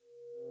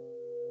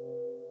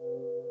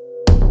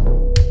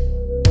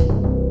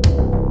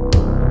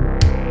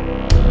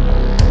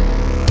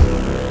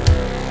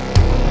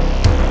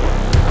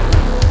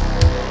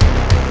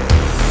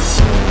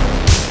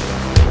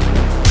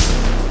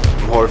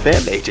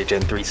fan,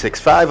 HHN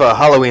 365, a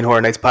Halloween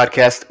Horror Nights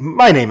podcast.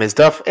 My name is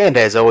Duff, and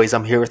as always,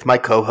 I'm here with my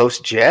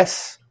co-host,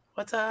 Jess.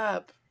 What's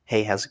up?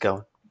 Hey, how's it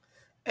going?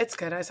 It's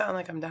good. I sound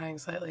like I'm dying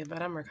slightly,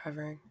 but I'm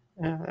recovering.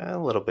 A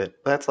little bit,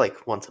 but that's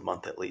like once a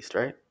month at least,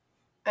 right?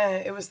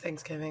 It was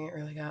Thanksgiving. It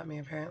really got me,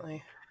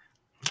 apparently.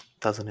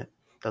 Doesn't it?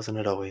 Doesn't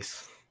it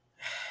always?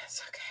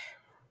 It's okay.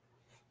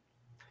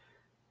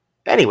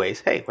 Anyways,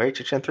 hey, we're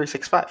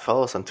HHN365.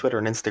 Follow us on Twitter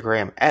and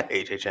Instagram at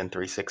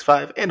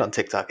HHN365 and on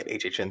TikTok at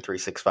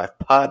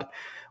HHN365pod.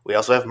 We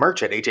also have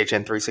merch at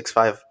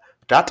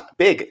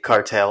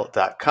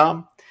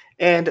HHN365.bigcartel.com.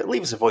 And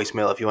leave us a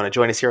voicemail if you want to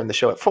join us here on the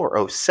show at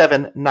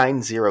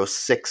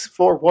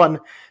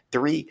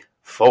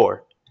 407-906-4134.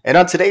 And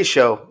on today's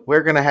show,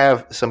 we're going to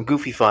have some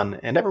goofy fun,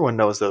 and everyone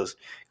knows those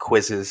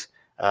quizzes.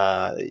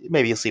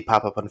 Maybe you'll see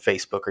pop up on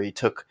Facebook, or you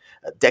took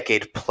a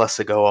decade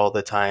plus ago all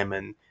the time,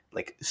 and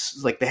like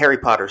the Harry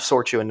Potter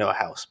sort you into a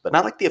house, but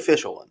not like the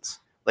official ones.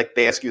 Like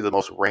they ask you the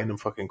most random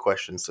fucking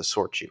questions to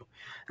sort you.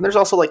 And there's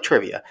also like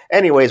trivia.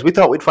 Anyways, we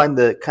thought we'd find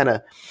the kind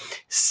of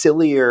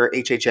sillier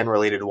HHN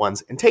related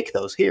ones and take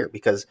those here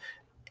because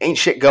ain't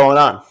shit going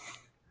on.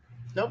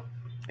 Nope.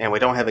 And we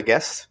don't have a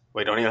guest.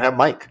 We don't even have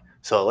Mike.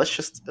 So let's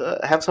just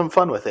have some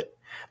fun with it.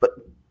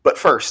 But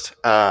first,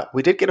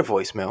 we did get a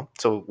voicemail,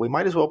 so we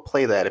might as well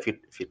play that if you'd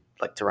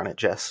like to run it,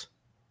 Jess.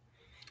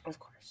 Of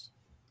course.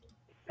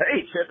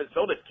 Hey, Chip, it's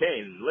Otis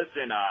Kane.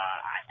 Listen,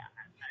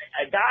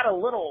 I'm a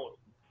little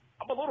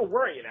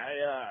worried.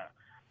 I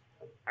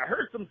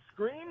heard some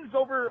screams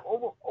over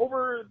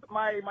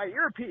my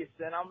earpiece,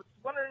 and I'm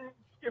wondering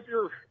if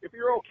you're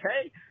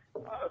okay.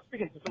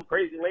 Speaking to some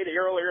crazy lady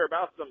earlier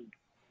about some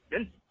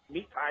minced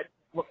meat pie.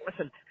 Look,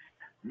 listen,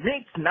 the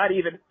minced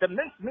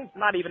meat's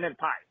not even in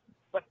pie,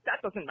 but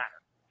that doesn't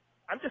matter.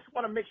 I just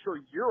want to make sure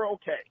you're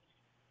okay.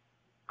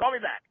 Call me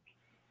back.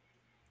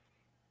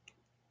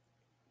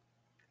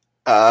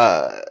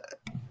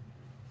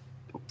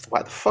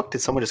 Why the fuck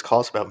did someone just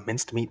call us about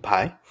minced meat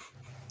pie?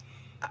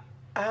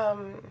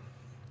 I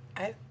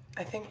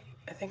think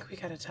we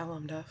gotta tell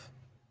him, Duff.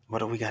 What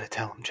do we gotta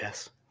tell him,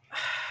 Jess?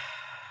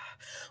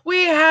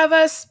 We have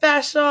a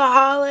special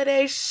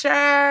holiday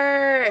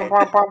shirt.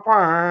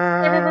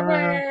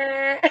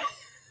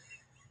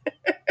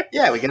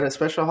 Yeah, we got a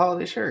special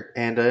holiday shirt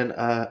and an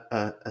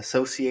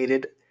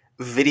associated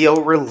video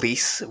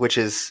release, which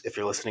is, if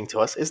you're listening to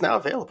us, is now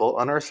available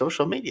on our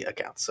social media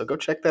accounts. So go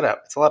check that out.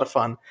 It's a lot of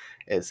fun.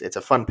 It's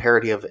a fun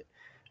parody of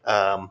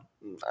a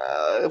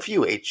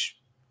few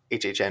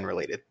HHN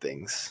related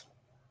things.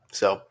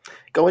 So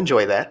go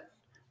enjoy that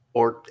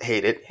or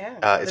hate it.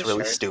 Yeah, it's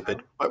really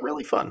stupid, but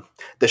really fun.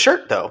 The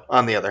shirt, though,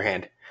 on the other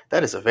hand,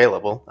 that is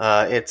available.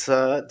 It's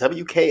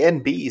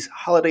WKNB's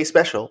holiday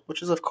special,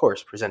 which is, of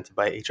course, presented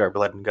by HR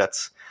Blood and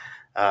Guts.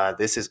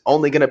 This is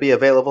only going to be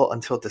available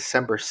until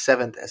December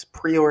 7th as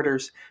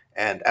pre-orders,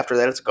 and after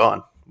that, it's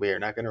gone. We are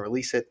not going to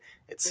release it.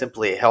 It's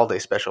simply a holiday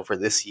special for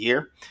this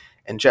year.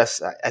 And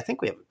Jess, I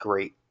think we have a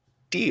great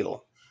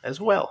deal as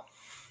well.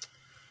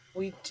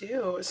 We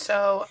do.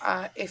 So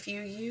if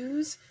you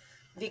use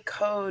the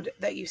code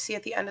that you see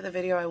at the end of the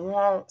video, I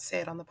won't say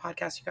it on the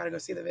podcast. You got to go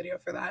see the video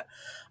for that.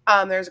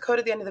 There's a code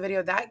at the end of the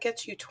video that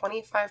gets you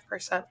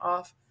 25%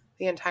 off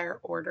the entire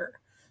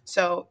order.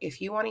 So if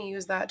you want to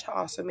use that to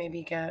also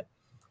maybe get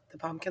the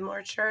Pumpkin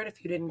Lord shirt,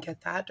 if you didn't get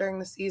that during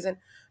the season,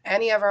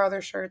 any of our other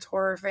shirts,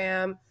 Horror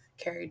Fam,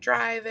 Carrie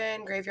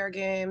Drive-In, Graveyard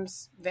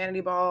Games, Vanity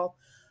Ball,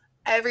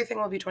 everything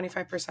will be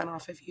 25%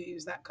 off if you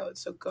use that code.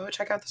 So go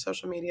check out the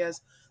social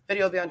medias.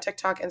 Video will be on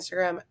TikTok,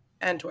 Instagram,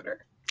 and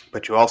Twitter.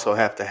 But you also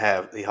have to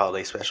have the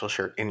holiday special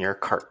shirt in your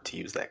cart to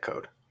use that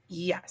code.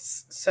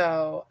 Yes.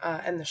 So,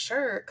 and the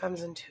shirt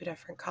comes in 2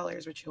 different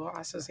colors, which you will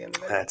also see in the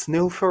video. That's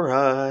new for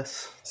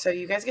us. So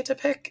you guys get to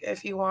pick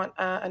if you want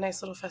a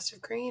nice little festive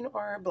green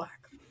or black.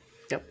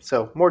 Yep.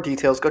 So more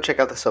details, go check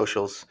out the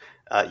socials.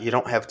 You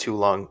don't have too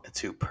long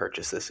to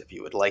purchase this if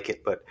you would like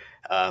it, but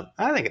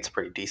I think it's a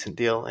pretty decent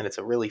deal, and it's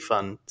a really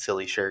fun,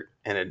 silly shirt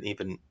and an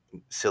even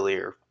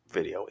sillier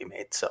video we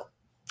made. So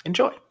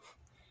enjoy.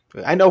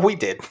 I know we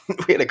did.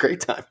 We had a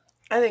great time.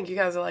 I think you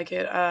guys will like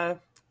it. A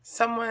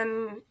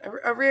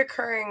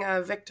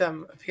reoccurring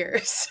victim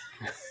appears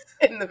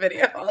in the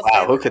video.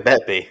 Wow, who could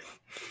that be?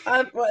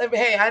 Well,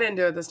 hey, I didn't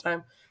do it this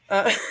time.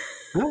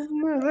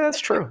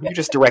 That's true. You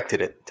just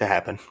directed it to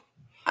happen.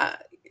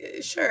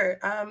 Sure.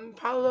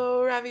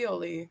 Paolo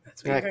Ravioli.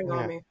 That's what you can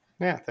call me.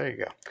 Yeah, there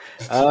you go.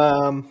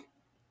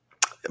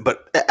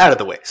 But out of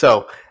the way.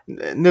 So,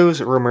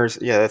 news, rumors.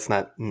 Yeah, that's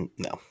not.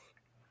 No.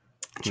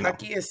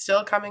 Chucky is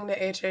still coming to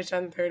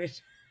HHN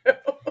 32.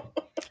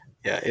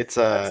 Yeah, it's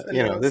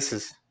this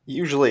is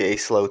usually a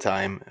slow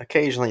time.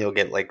 Occasionally you'll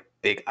get like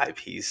big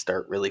IPs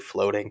start really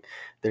floating.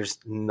 There's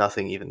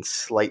nothing even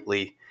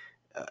slightly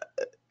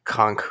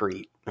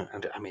concrete.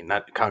 I mean,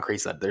 not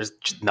concrete. There's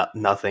just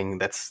nothing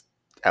that's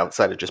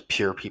outside of just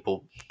pure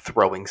people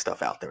throwing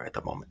stuff out there at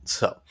the moment.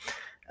 So,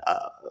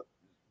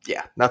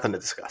 yeah, nothing to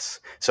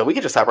discuss. So we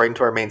can just hop right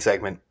into our main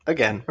segment.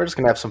 Again, we're just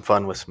gonna have some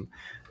fun with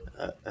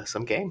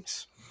some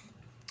games.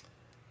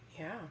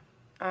 Yeah.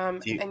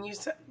 And you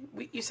said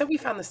we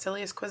found the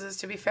silliest quizzes.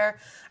 To be fair,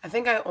 I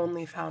think I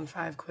only found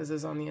 5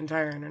 quizzes on the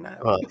entire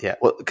internet. Well, yeah.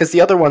 Well, because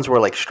the other ones were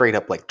like straight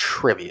up like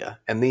trivia,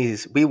 and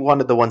these we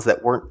wanted the ones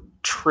that weren't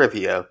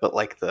trivia, but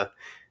like the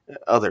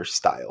other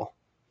style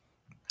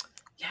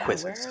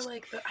quizzes. Where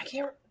like I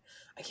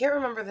can't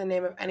remember the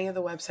name of any of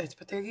the websites,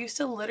 but there used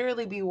to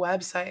literally be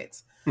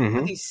websites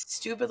with these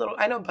stupid little.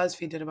 I know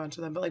BuzzFeed did a bunch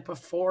of them, but like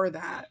before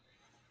that,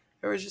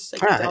 there was just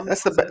like dumb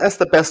that's quizzes. that's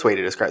the best way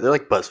to describe. They're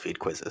like BuzzFeed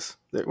quizzes.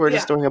 We're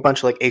just doing a bunch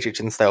of like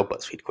HHN style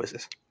BuzzFeed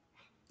quizzes.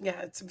 Yeah,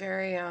 it's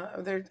very.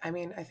 I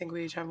mean, I think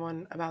we each have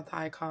one about the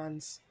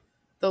icons,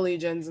 the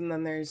legions, and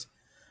then there's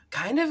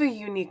kind of a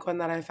unique one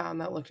that I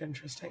found that looked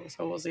interesting.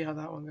 So we'll see how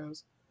that one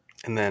goes.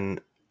 And then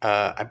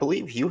I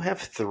believe you have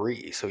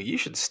 3, so you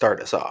should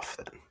start us off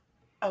then.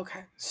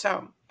 Okay,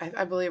 so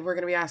I believe we're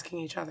going to be asking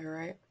each other,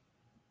 right?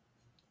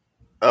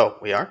 Oh,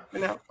 we are?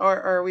 No, or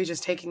are we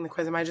just taking the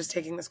quiz? Am I just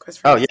taking this quiz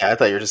for you? Yeah, I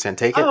thought you were just going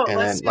to take it and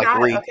then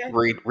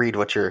like read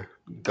what you're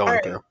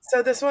going through.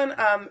 So this one,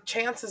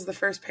 Chance is the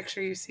first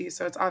picture you see,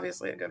 so it's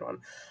obviously a good one.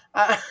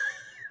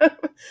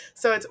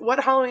 So it's,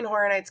 what Halloween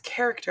Horror Nights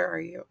character are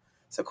you?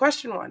 So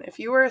question 1, if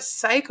you were a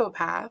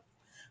psychopath,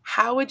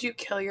 how would you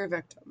kill your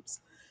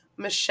victims?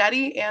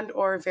 Machete and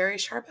or very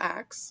sharp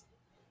axe,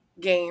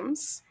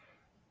 games,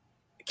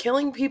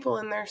 killing people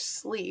in their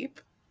sleep,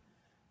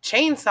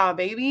 chainsaw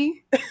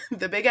baby,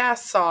 the big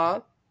ass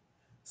saw,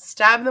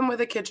 stab them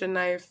with a kitchen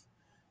knife,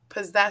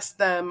 possess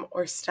them,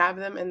 or stab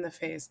them in the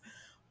face.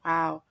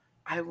 Wow.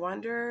 I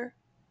wonder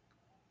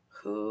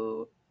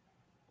who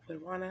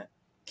would want to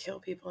kill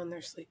people in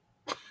their sleep.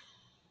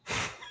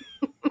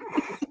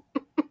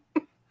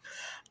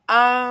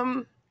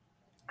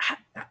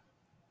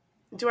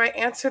 Do I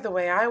answer the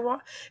way I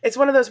want? It's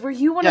one of those. Were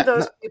you one of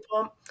those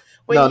people?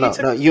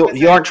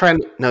 You aren't trying.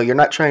 No, you're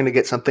not trying to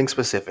get something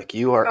specific.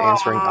 You are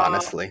answering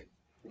honestly.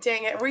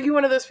 Dang it! Were you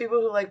one of those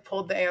people who like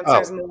pulled the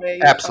answers in the way?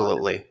 You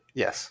absolutely,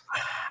 yes.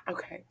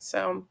 Okay,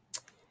 so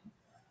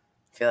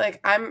I feel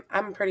like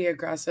I'm pretty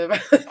aggressive.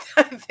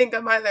 I think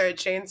I'm either a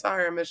chainsaw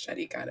or a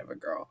machete kind of a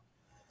girl.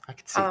 I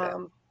can see that.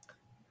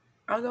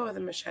 I'll go with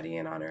a machete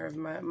in honor of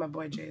my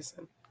boy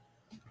Jason.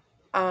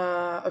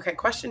 Okay,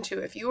 question 2.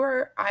 If you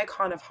were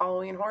icon of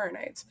Halloween Horror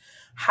Nights,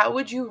 how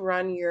would you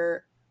run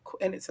your,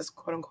 and it says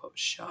quote unquote,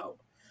 show?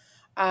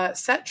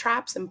 Set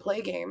traps and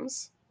play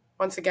games.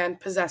 Once again,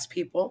 possess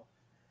people.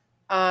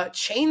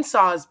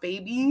 Chainsaws,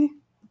 baby.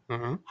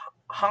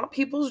 Haunt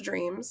people's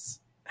dreams.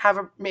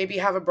 Maybe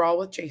have a brawl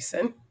with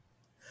Jason.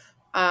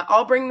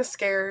 I'll bring the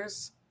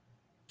scares.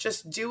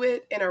 Just do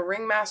it in a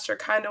ringmaster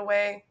kind of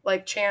way,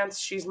 like Chance,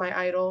 she's my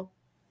idol.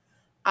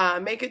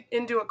 Make it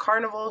into a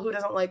carnival. Who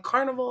doesn't like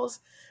carnivals?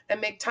 And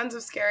make tons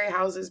of scary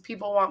houses.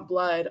 People want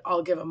blood.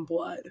 I'll give them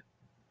blood.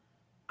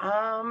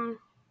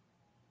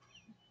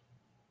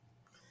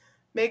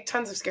 Make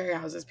tons of scary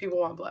houses. People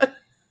want blood.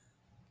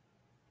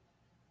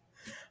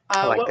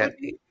 I like that.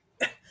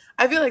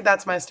 I feel like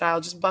that's my style.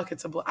 Just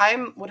buckets of blood.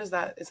 What is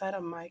that? Is that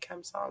a My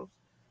Chem song?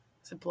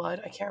 Is it Blood?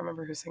 I can't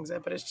remember who sings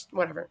it, but it's just,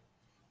 whatever.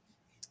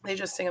 They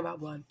just sing about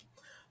blood.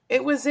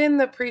 It was in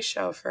the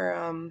pre-show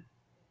for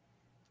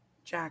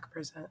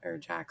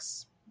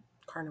Jack's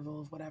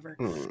Carnival of whatever.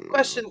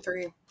 Question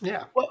 3.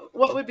 Yeah.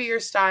 What would be your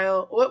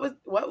style?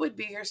 What would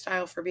be your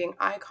style for being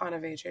icon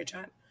of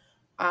HHN?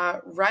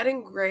 Red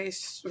and gray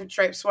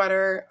striped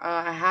sweater,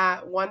 a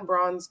hat, 1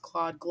 bronze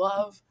clawed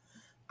glove,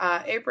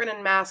 apron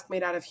and mask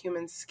made out of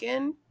human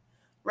skin,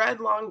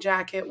 red long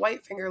jacket,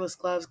 white fingerless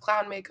gloves,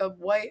 clown makeup,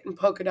 white and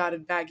polka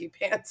dotted baggy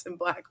pants, and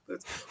black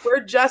boots.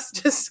 We're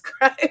just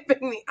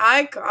describing the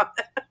icons.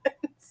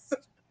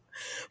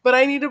 But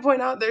I need to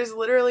point out there's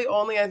literally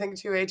only, I think,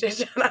 2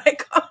 HHN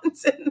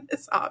icons in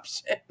this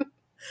option.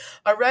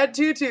 A red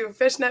tutu,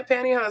 fishnet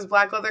pantyhose,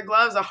 black leather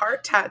gloves, a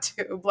heart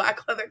tattoo,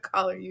 black leather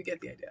collar. You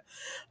get the idea.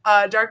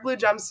 Dark blue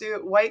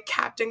jumpsuit, white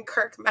Captain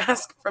Kirk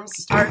mask from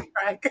Star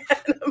Trek,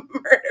 and a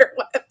murder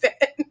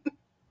weapon.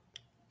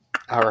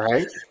 All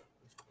right.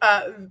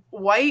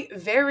 White,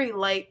 very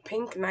light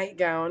pink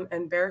nightgown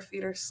and bare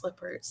feet or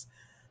slippers.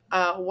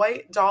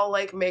 White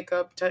doll-like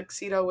makeup,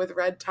 tuxedo with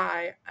red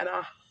tie, and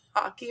a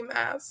hockey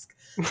mask,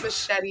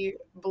 machete,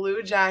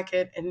 blue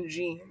jacket, and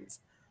jeans.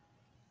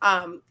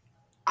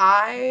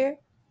 I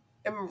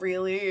am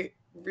really,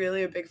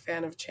 really a big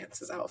fan of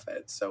Chance's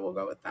outfit, so we'll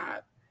go with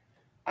that.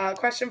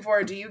 Question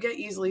 4, do you get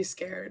easily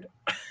scared?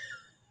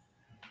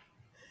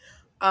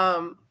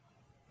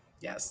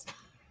 Yes.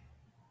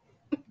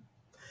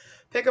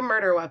 Pick a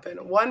murder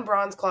weapon. 1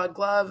 bronze clawed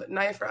glove,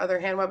 knife or other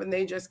hand weapon.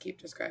 They just keep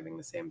describing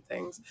the same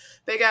things.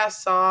 Big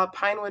ass saw,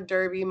 Pinewood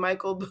Derby,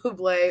 Michael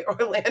Bublé,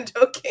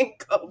 Orlando King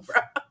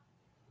Cobra.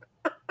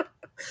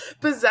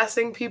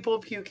 Possessing people,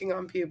 puking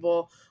on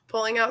people,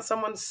 pulling out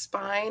someone's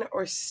spine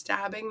or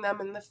stabbing them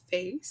in the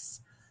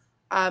face.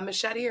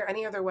 Machete or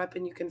any other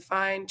weapon you can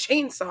find.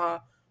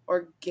 Chainsaw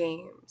or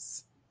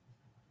games.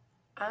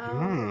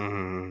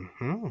 I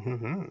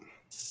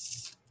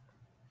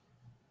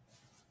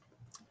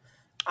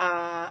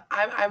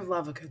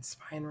love a good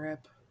spine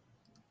rip.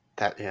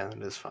 That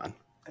is fun.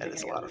 That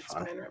is a lot of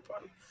fun. Spine rip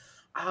one.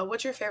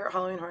 What's your favorite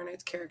Halloween Horror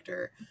Nights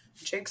character?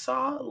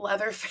 Jigsaw,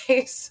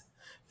 Leatherface,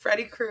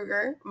 Freddy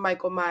Krueger,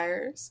 Michael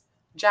Myers,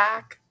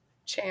 Jack,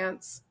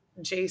 Chance,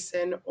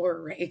 Jason,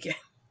 or Reagan?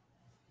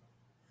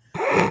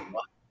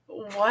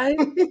 What?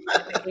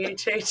 The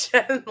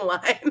HHN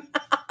line.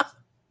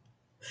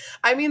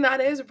 I mean, that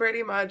is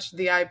pretty much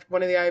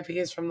one of the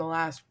IPs from the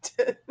last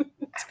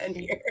 10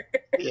 years.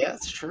 Yeah,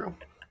 it's true.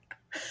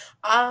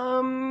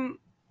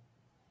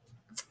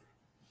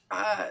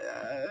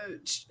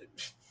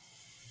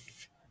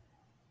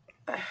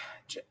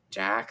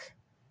 Jack.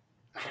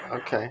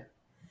 Okay.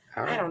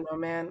 All right. I don't know,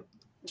 man.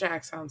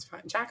 Jack sounds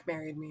fine. Jack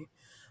married me.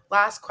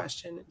 Last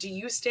question. Do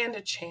you stand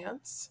a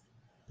chance?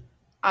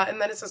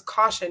 And then it says,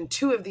 caution,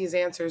 2 of these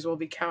answers will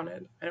be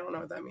counted. I don't know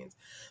what that means.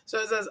 So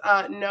it says,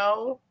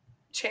 no,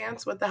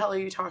 Chance, what the hell are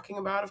you talking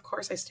about? Of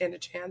course I stand a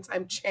chance.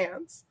 I'm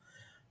Chance.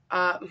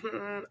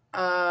 And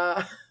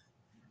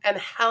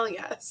hell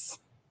yes.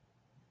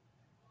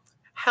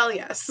 Hell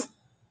yes.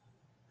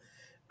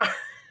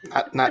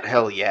 Not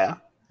hell yeah.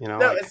 You know,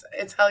 no,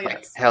 it's hell yes.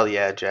 Like, hell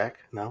yeah, Jack.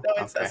 No,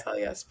 it says hell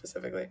yes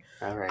specifically.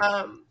 All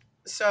right.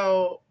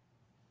 So,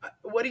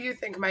 what do you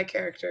think my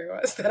character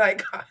was that I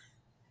got?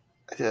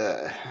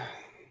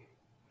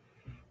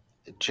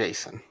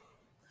 Jason.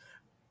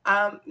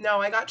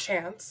 No, I got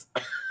Chance.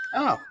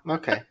 Oh,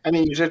 okay. I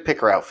mean, you did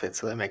pick her outfit,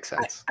 so that makes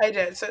sense. I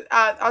did. So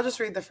I'll just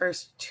read the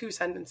first 2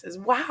 sentences.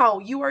 Wow,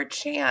 you are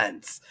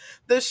Chance,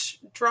 the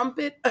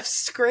strumpet of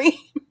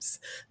screams,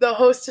 the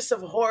hostess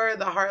of horror,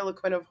 the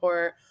harlequin of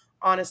horror.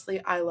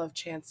 Honestly, I love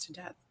Chance to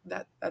death.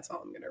 That's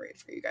all I'm going to read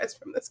for you guys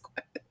from this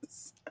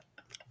quiz.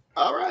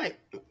 All right.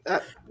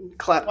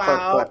 Clap,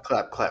 wow.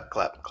 clap.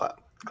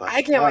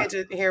 I can't wait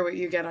to hear what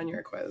you get on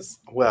your quiz.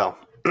 Well,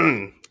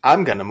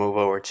 I'm going to move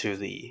over to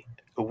the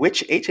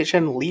which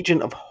HHN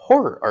Legion of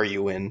Horror are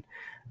you in?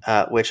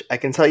 Which I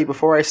can tell you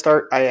before I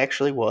start, I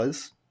actually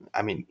was.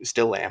 I mean,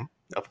 still am,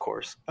 of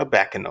course, a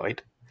Bacanoid.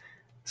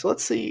 So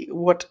let's see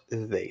what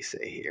they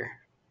say here.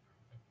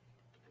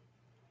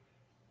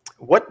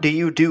 What do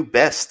you do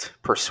best?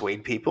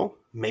 Persuade people?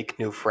 Make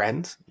new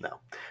friends? No.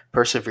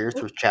 Persevere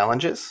through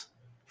challenges?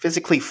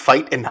 Physically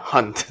fight and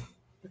hunt?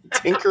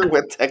 Tinker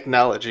with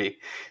technology?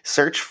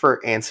 Search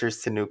for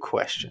answers to new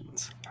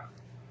questions?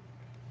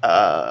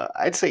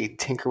 I'd say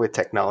tinker with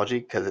technology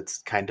because it's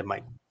kind of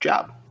my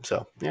job.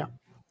 So, yeah.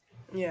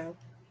 Yeah.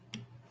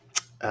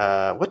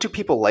 What do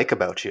people like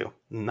about you?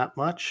 Not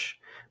much.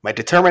 My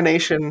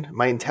determination,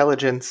 my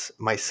intelligence,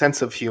 my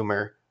sense of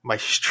humor, my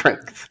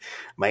strength,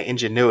 my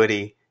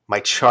ingenuity, my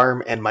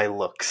charm, and my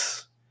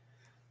looks.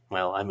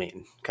 Well, I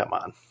mean, come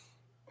on.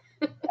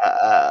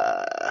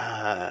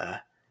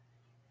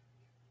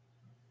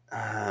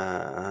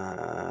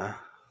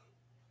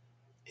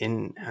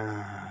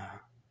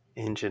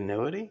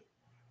 Ingenuity?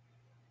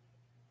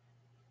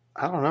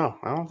 I don't know.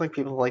 I don't think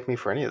people like me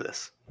for any of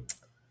this.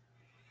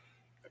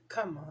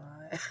 Come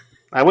on.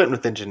 I went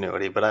with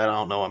ingenuity, but I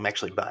don't know. I'm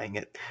actually buying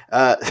it.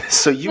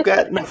 So you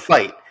got in a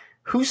fight.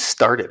 Who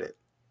started it?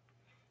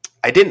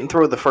 I didn't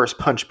throw the first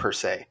punch per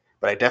se,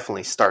 but I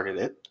definitely started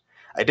it.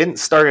 I didn't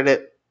start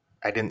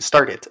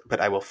it,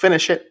 but I will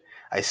finish it.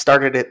 I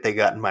started it. They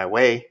got in my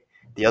way.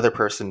 The other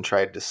person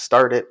tried to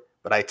start it,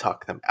 but I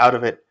talked them out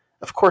of it.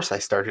 Of course I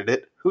started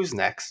it. Who's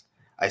next?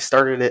 I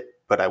started it,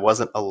 but I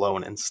wasn't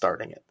alone in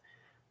starting it.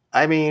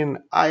 I mean,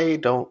 I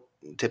don't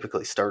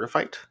typically start a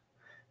fight.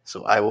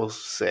 So I will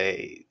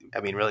say,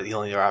 I mean, really the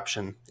only other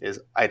option is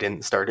I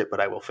didn't start it, but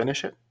I will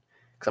finish it.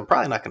 Because I'm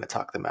probably not going to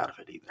talk them out of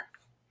it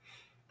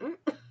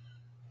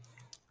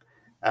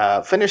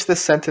either. Finish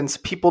this sentence.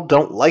 People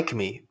don't like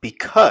me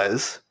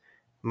because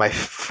my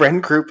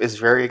friend group is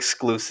very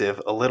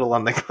exclusive, a little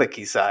on the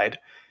cliquey side.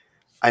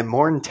 I'm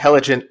more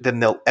intelligent than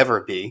they'll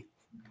ever be.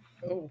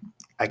 Oh.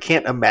 I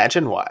can't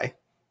imagine why.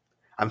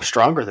 I'm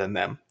stronger than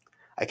them.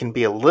 I can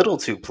be a little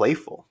too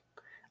playful.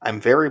 I'm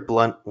very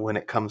blunt when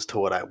it comes to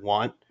what I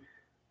want.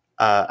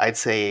 I'd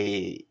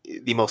say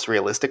the most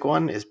realistic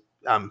one is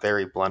I'm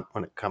very blunt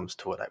when it comes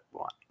to what I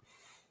want.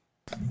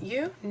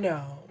 You?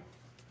 No.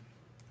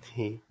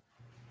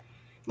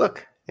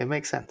 Look, it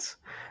makes sense.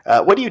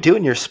 What do you do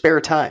in your spare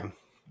time?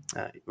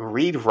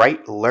 Read,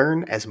 write,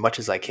 learn as much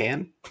as I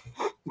can.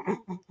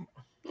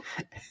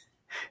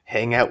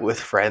 Hang out with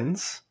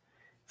friends.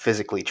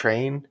 Physically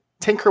train.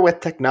 Tinker with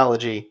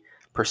technology.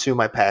 Pursue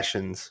my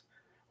passions.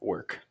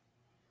 Work.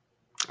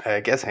 I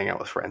guess hang out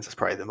with friends is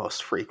probably the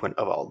most frequent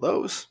of all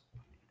those.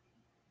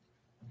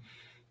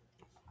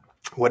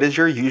 What is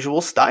your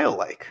usual style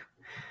like?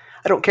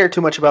 I don't care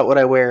too much about what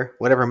I wear.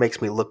 Whatever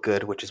makes me look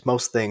good, which is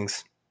most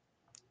things.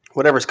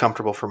 Whatever's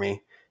comfortable for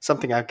me.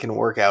 Something I can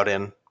work out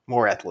in.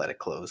 More athletic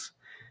clothes.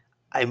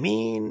 I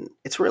mean,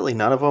 it's really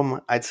none of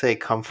them. I'd say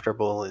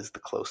comfortable is the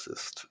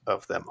closest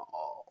of them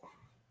all.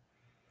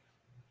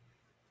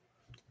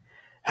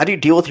 How do you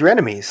deal with your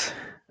enemies?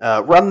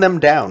 Run them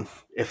down.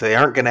 If they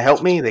aren't going to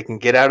help me, they can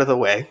get out of the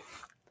way.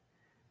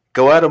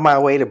 Go out of my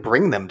way to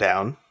bring them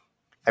down.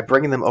 I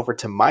bring them over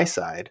to my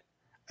side.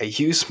 I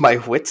use my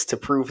wits to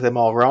prove them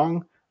all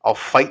wrong. I'll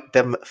fight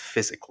them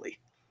physically.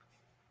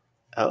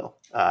 Oh,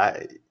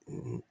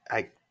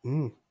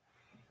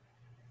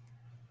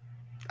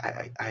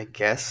 I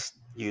guess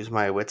use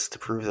my wits to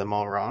prove them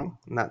all wrong.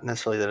 Not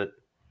necessarily that it.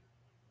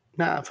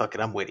 Nah, fuck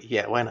it, I'm witty.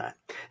 Yeah, why not?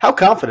 How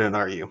confident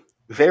are you?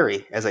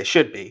 Very, as I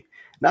should be.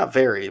 Not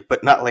very,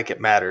 but not like it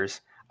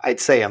matters.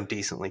 I'd say I'm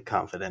decently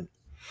confident.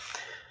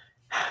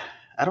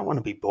 I don't want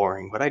to be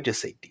boring, but I'd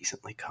just say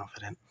decently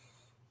confident.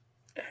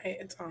 Hey,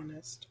 it's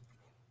honest.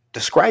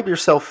 Describe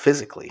yourself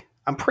physically.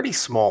 I'm pretty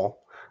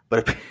small, but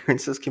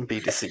appearances can be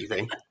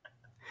deceiving.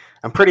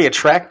 I'm pretty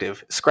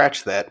attractive.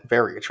 Scratch that.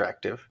 Very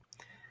attractive.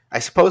 I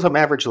suppose I'm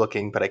average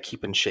looking, but I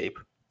keep in shape.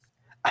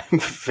 I'm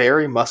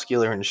very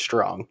muscular and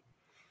strong.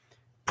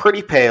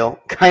 Pretty pale,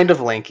 kind of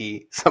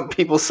lanky. Some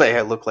people say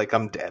I look like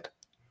I'm dead.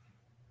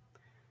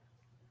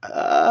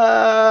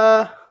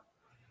 I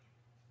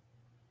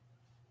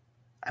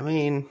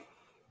mean,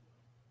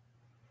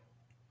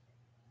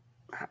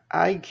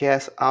 I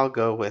guess I'll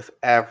go with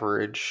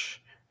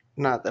average.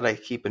 Not that I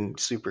keep in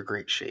super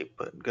great shape,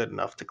 but good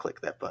enough to click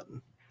that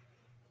button.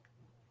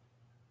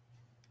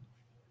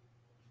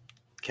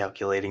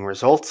 Calculating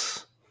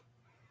results.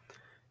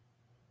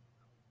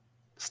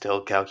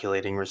 Still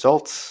calculating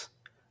results.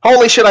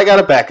 Holy shit, I got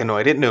a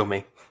Bacanoid. It knew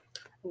me.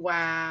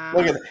 Wow.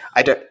 Look at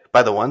that.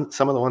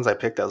 Some of the ones I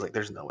picked, I was like,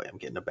 there's no way I'm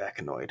getting a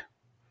Bacanoid.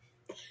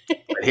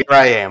 But here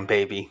I am,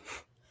 baby.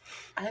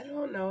 I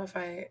don't know if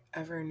I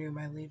ever knew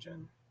my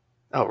Legion.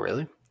 Oh,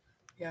 really?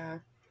 Yeah.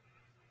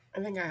 I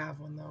think I have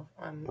one, though,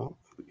 on Well,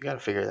 you got to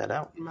figure that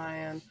out. my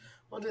end.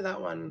 We'll do that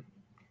one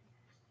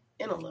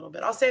in a little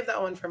bit. I'll save that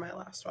one for my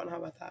last one. How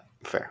about that?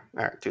 Fair.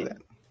 All right, do that.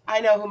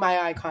 I know who my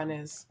icon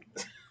is.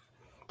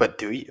 But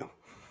do you?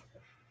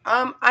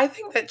 I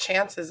think that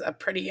Chance is a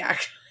pretty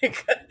actually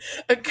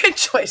a good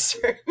choice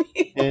for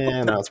me.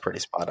 Yeah, no, it's pretty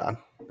spot on.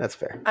 That's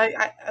fair.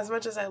 I as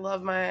much as I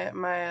love my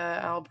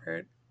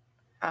Albert,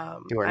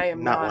 You are I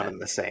am not not one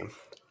and the same.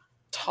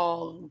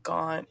 tall,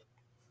 gaunt,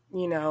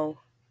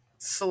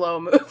 slow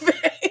moving.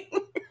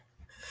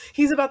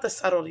 He's about the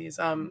subtleties.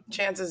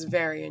 Chance is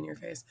very in your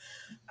face,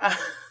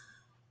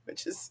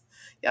 which is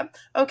yep.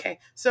 Okay,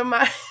 so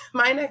my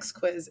next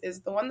quiz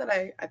is the one that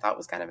I thought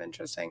was kind of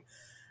interesting.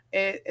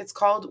 It's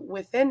called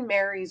Within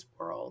Mary's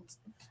World,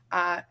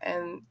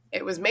 and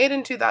it was made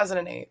in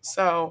 2008.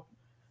 So,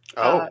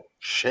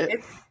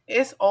 shit!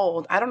 It's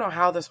old. I don't know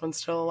how this one's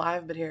still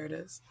alive, but here it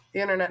is.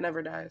 The internet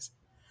never dies.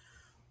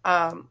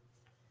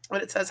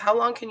 But it says, how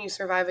long can you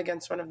survive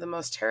against one of the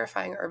most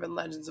terrifying urban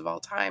legends of all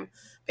time,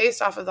 based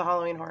off of the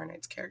Halloween Horror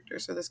Nights character?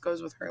 So this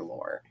goes with her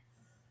lore.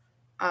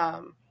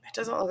 It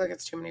doesn't look like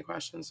it's too many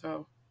questions,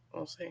 so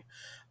we'll see.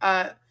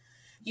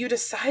 You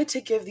decide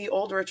to give the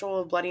old ritual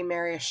of Bloody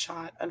Mary a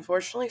shot.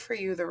 Unfortunately for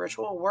you, the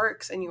ritual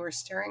works, and you are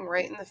staring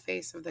right in the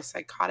face of the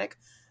psychotic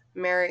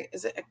Mary.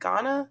 Is it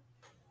Agana?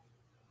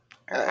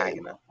 Or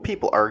Agana?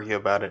 People argue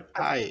about it.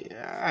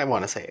 I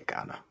want to say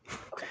Agana.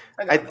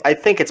 Okay. I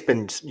think it's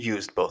been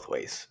used both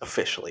ways,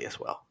 officially as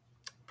well.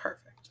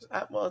 Perfect.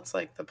 Well, it's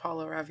like the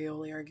Paulo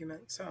Ravioli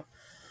argument. So,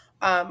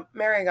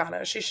 Mary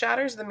Agana. She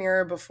shatters the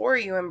mirror before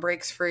you and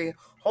breaks free,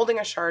 holding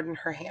a shard in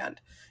her hand.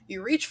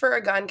 You reach for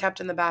a gun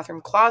kept in the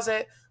bathroom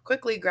closet,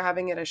 quickly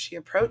grabbing it as she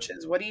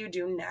approaches. What do you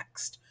do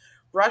next?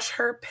 Rush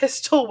her,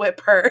 pistol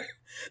whip her,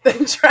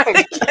 then try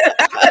to get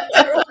out of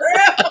the room.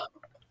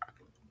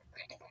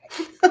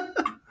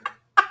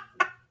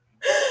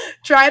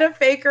 Try to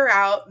fake her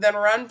out, then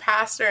run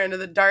past her into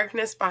the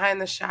darkness behind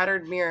the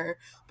shattered mirror.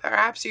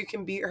 Perhaps you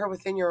can beat her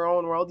within your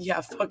own world.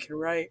 Yeah, fucking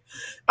right.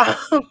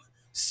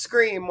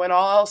 Scream. When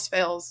all else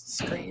fails,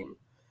 scream.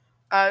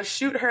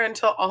 Shoot her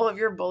until all of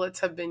your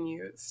bullets have been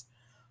used.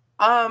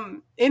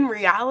 In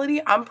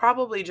reality, I'm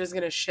probably just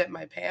gonna shit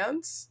my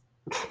pants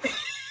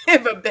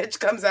if a bitch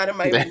comes out of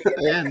my mirror.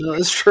 Yeah, no,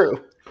 that's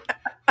true.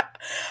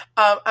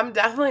 I'm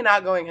definitely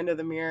not going into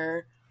the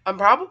mirror. I'm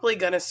probably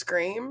gonna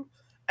scream.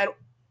 And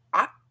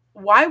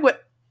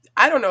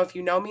I don't know if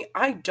you know me,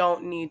 I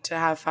don't need to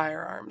have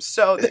firearms.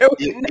 So there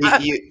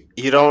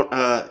you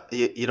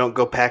don't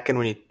go packing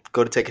when you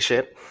go to take a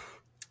shit?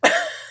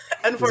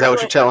 Is that what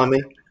you're telling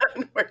me?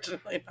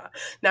 Unfortunately not.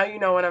 Now you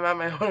know when I'm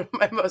at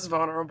my most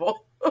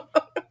vulnerable.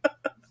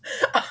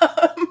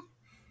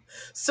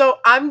 So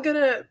I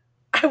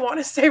want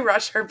to say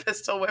rush her,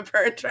 pistol whip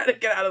her, and try to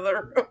get out of the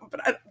room,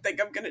 but I don't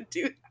think I'm going to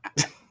do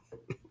that.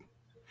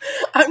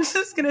 I'm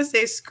just going to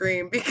say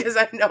scream because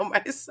I know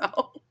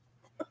myself.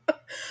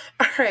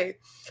 All right.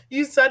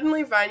 You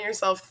suddenly find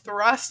yourself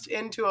thrust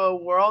into a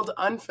world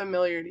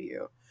unfamiliar to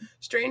you.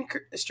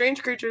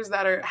 Strange creatures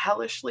that are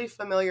hellishly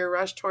familiar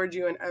rush towards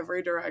you in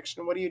every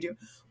direction. What do you do?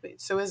 Wait,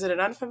 so is it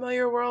an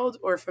unfamiliar world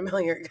or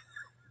familiar?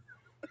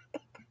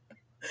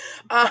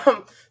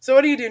 So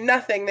what do you do?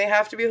 Nothing. They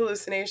have to be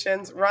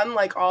hallucinations. Run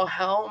like all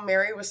hell.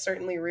 Mary was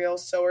certainly real.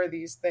 So are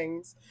these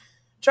things.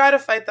 Try to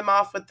fight them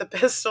off with the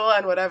pistol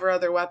and whatever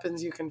other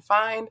weapons you can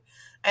find,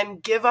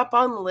 and give up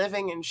on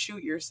living and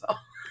shoot yourself.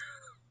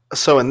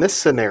 So in this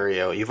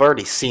scenario, you've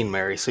already seen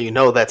Mary, so you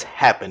know that's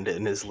happened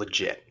and is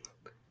legit.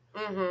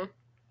 Mm-hmm.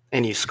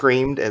 And you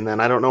screamed, and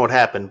then I don't know what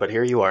happened, but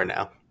here you are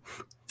now.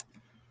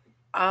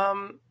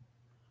 I'm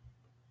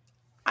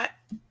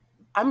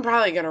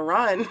probably gonna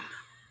run.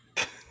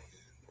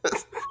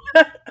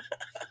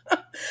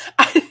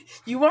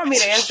 You want me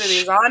to answer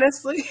these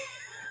honestly?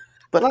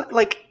 But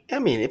like, I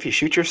mean, if you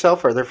shoot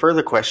yourself, are there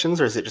further questions,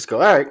 or is it just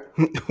go? All right,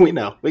 we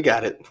know, we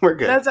got it, we're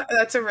good.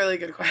 That's a really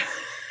good question.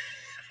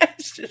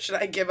 Should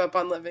I give up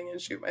on living and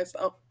shoot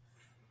myself?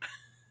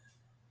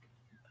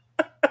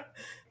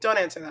 Don't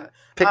answer that.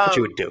 Pick what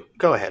you would do.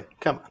 Go ahead.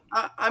 Come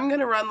on. I'm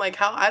gonna run like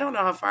hell. I don't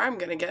know how far I'm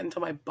gonna get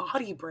until my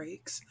body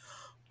breaks.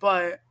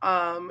 But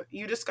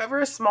you discover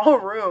a small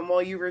room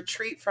while you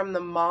retreat from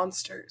the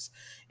monsters.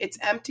 It's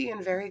empty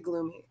and very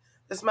gloomy.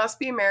 This must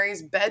be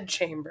Mary's bed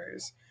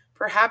chambers.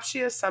 Perhaps she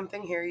has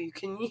something here you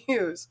can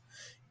use.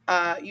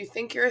 You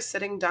think you're a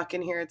sitting duck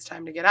in here. It's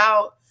time to get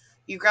out.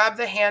 You grab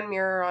the hand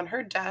mirror on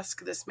her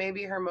desk. This may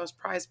be her most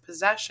prized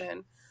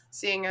possession,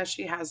 seeing as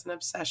she has an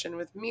obsession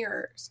with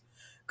mirrors.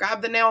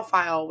 Grab the nail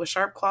file. With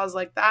sharp claws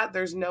like that,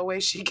 there's no way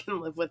she can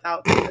live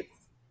without this.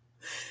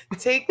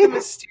 Take the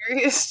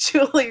mysterious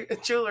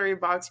jewelry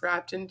box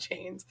wrapped in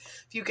chains.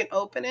 If you can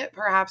open it,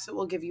 perhaps it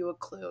will give you a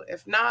clue.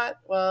 If not,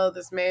 well,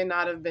 this may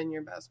not have been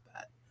your best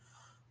bet.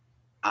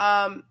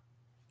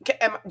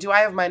 Do I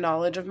have my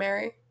knowledge of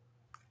Mary?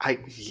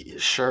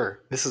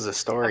 Sure. This is a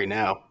story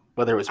now,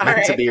 whether it was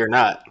meant to be or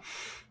not.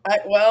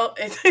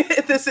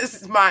 This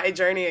is my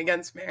journey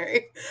against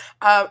Mary.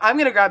 I'm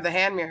going to grab the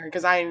hand mirror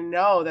because I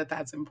know that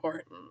that's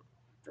important,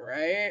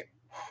 right?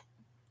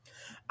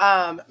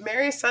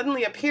 Mary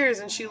suddenly appears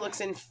and she looks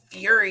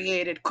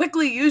infuriated.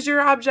 Quickly, use your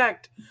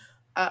object.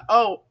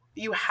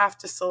 You have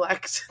to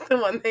select the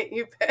one that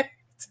you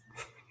picked.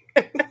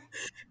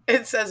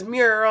 It says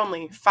mirror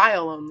only,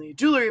 file only,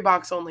 jewelry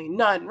box only,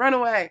 none, run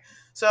away.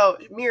 So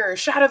mirror,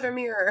 shadow the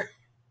mirror.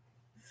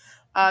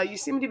 You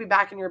seem to be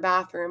back in your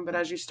bathroom, but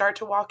as you start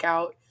to walk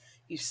out,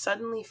 you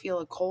suddenly feel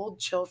a cold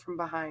chill from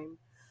behind.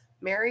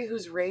 Mary,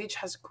 whose rage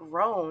has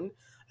grown,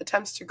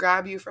 attempts to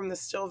grab you from the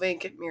still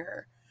vacant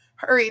mirror.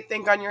 Hurry,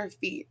 think on your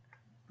feet.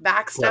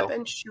 Backstep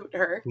and shoot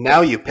her.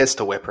 Now you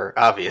pistol whip her,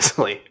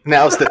 obviously.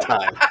 Now's the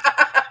time.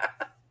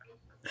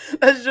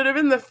 That should have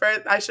been the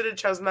first. I should have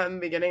chosen that in the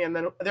beginning, and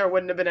then there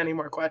wouldn't have been any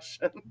more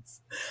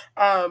questions.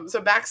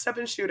 So backstep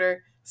and shoot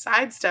her.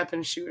 Sidestep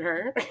and shoot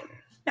her.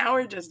 Now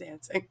we're just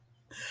dancing.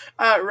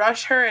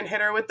 Rush her and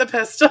hit her with the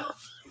pistol.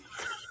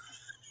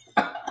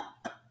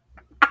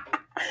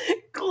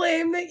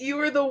 Claim that you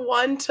were the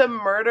one to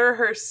murder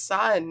her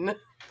son.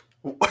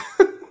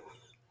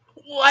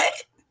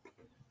 What?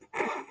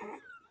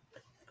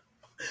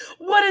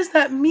 What does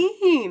that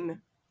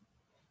mean?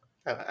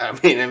 I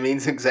mean, it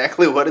means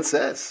exactly what it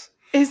says.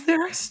 Is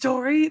there a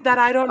story that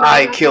I don't know?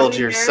 I killed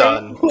your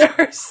son.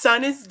 Her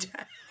son is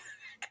dead.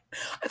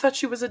 I thought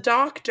she was a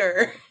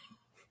doctor.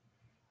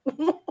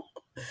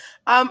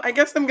 I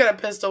guess I'm gonna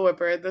pistol whip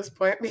her at this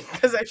point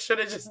because I should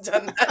have just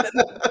done that in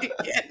the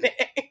beginning.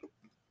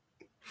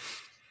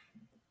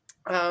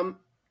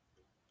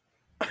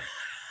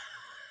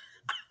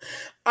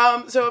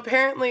 So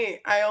apparently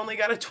I only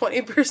got a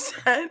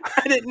 20%. I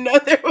didn't know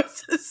there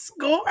was a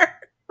score.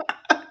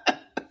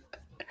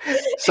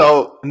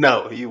 So,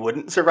 no, you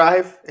wouldn't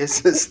survive?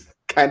 Is this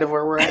kind of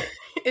where we're at?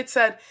 It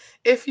said,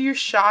 if you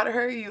shot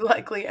her, you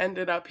likely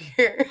ended up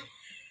here,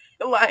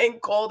 lying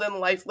cold and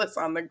lifeless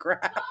on the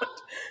ground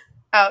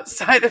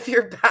outside of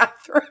your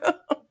bathroom.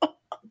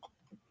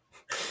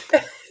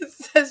 It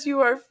says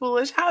you are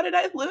foolish. How did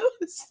I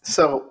lose?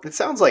 So, it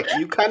sounds like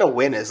you kind of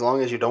win as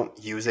long as you don't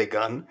use a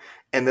gun.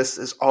 And this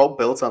is all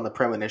built on the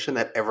premonition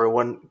that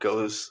everyone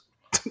goes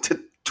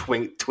to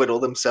twiddle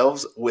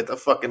themselves with a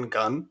fucking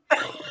gun.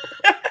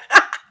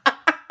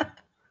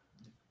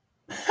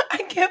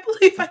 I can't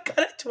believe I got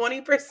a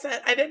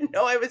 20%. I didn't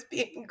know I was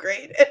being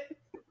graded.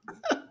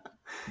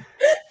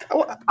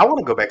 I want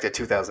to go back to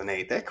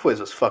 2008. That quiz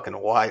was fucking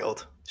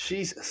wild.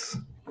 Jesus.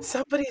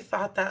 Somebody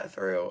thought that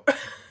through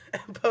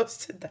and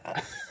posted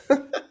that.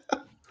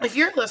 If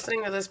you're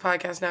listening to this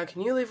podcast now,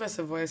 can you leave us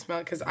a voicemail?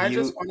 Because I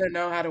just want to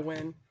know how to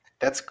win.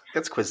 That's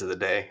quiz of the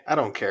day. I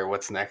don't care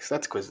what's next.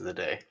 That's quiz of the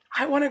day.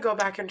 I want to go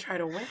back and try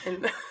to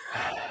win.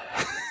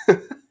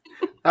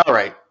 All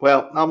right.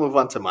 Well, I'll move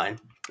on to mine.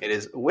 It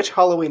is, which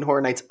Halloween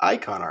Horror Nights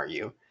icon are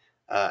you?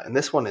 And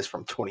this one is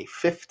from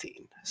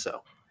 2015.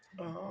 So,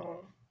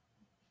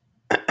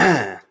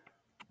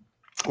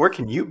 where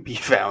can you be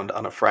found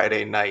on a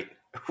Friday night?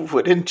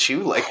 Wouldn't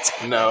you like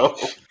to know?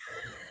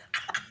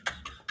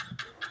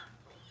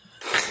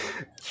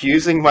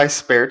 Using my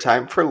spare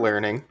time for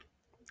learning,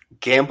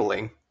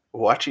 gambling,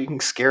 watching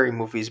scary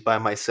movies by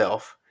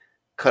myself,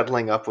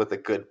 cuddling up with a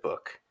good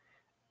book.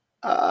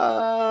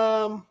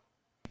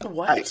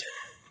 What?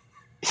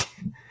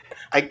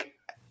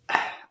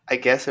 I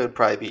guess it would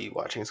probably be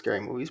watching scary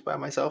movies by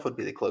myself would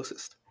be the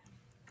closest.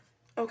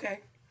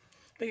 Okay.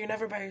 But you're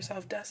never by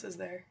yourself. Des is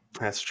there.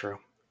 That's true.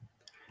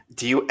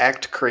 Do you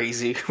act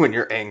crazy when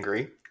you're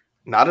angry?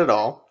 Not at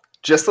all.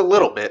 Just a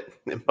little bit.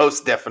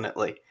 Most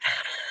definitely.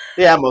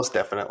 Yeah, most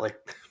definitely.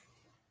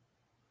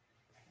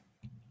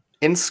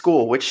 In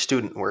school, which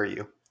student were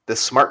you? The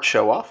smart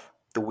show-off?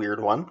 The weird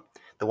one?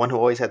 The one who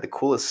always had the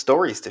coolest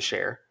stories to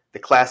share? The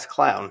class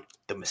clown?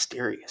 The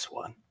mysterious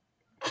one?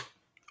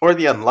 Or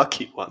the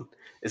unlucky one?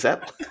 Is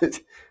that...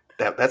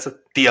 That's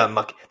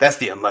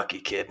the unlucky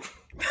kid.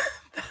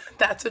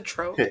 That's a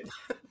trope.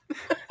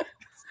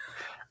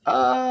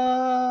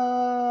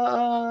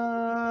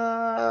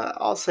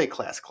 I'll say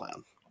class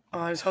clown. Oh,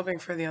 I was hoping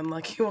for the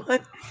unlucky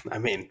one. I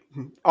mean,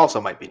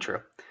 also might be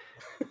true.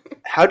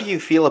 How do you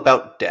feel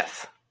about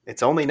death?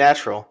 It's only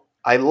natural.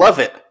 I love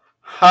it.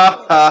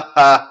 Ha ha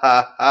ha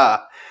ha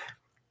ha.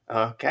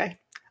 Okay.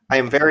 I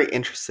am very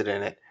interested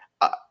in it.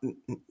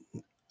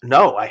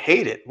 No, I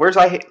hate it.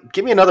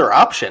 Give me another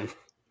option.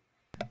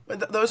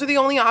 Those are the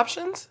only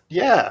options?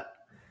 Yeah.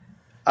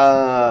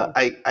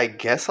 I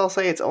guess I'll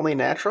say it's only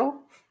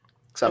natural.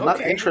 Because I'm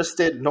not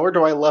interested, nor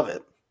do I love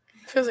it.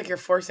 It feels like you're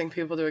forcing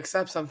people to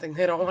accept something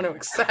they don't want to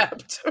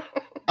accept.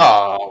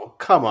 Oh,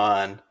 come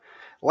on.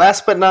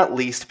 Last but not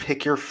least,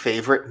 pick your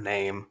favorite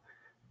name.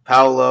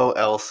 Paolo,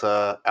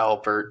 Elsa,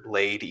 Albert,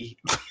 Lady.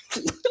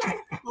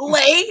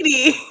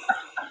 Lady!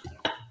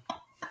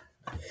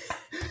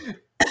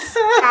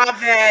 Stop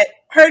it.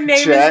 Her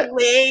name is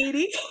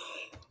Lady.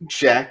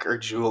 Jack or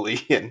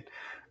Julian.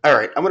 All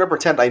right, I'm going to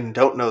pretend I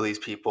don't know these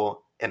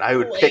people, and I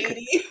would pick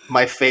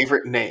my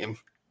favorite name,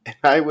 and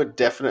I would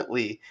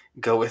definitely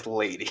go with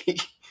Lady.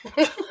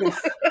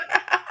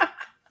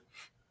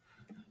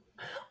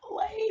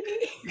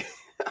 Lady.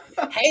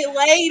 Hey,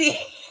 Lady.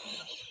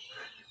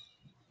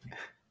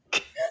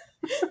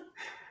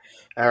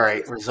 All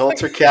right,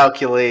 results are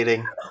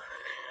calculating.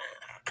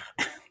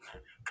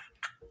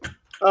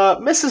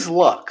 Mrs.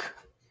 Luck.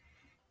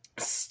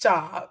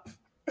 Stop.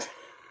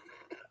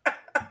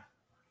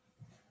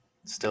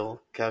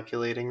 Still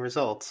calculating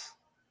results.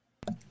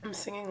 I'm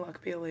singing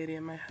Luck Be a Lady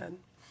in my head.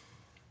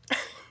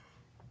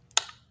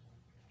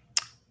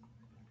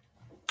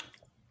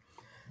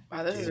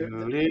 Wow,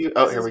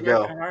 here we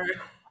go.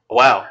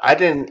 Wow, I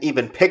didn't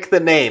even pick the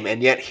name,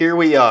 and yet here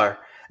we are.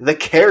 The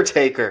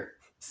Caretaker.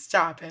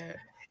 Stop it.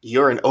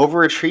 You're an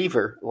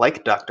overachiever,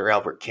 like Dr.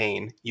 Albert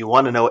Kane. You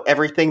want to know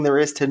everything there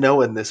is to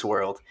know in this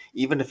world,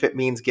 even if it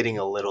means getting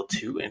a little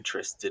too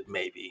interested,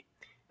 maybe.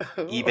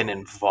 Ooh. Even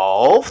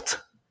involved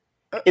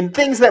in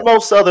things that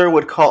most other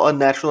would call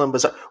unnatural and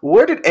bizarre.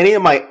 Where did any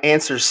of my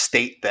answers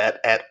state that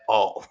at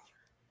all?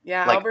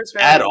 Yeah, like, Albert's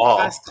very at all.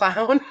 Class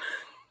clown.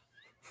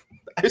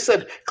 I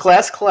said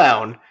class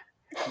clown.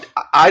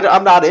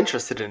 I'm not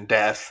interested in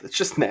death. It's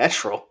just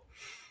natural.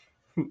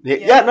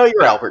 Yeah, no,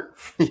 you're Albert.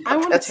 Yeah, I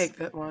want to take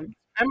that one.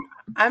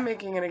 I'm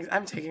taking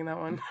that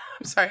one.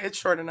 I'm sorry, it's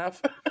short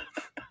enough.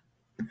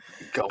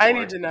 I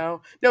need to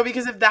know. No,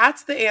 because if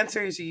that's the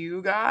answers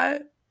you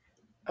got,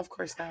 of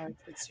course now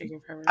it's taking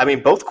forever. I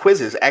mean, both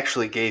quizzes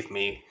actually gave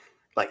me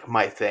like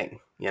my thing,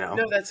 you know.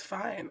 No, that's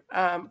fine.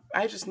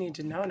 I just need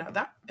to know now.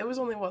 That it was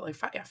only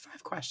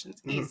five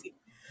questions. Mm-hmm. Easy.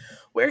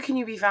 Where can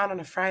you be found on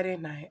a Friday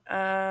night?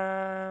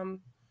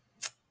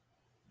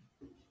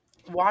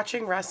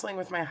 Watching wrestling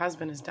with my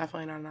husband is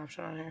definitely not an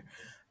option on here.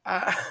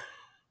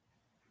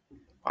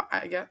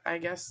 I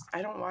guess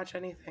I don't watch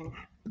anything.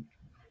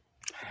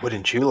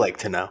 Wouldn't you like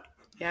to know?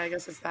 Yeah, I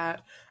guess it's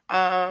that.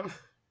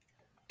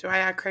 Do I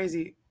act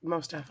crazy?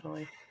 Most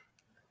definitely.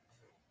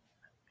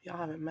 Y'all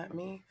haven't met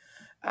me.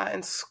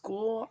 In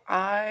school,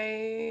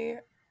 I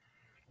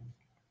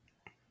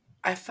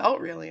felt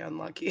really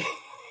unlucky.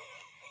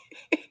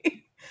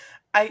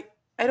 I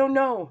don't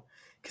know.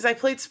 Because I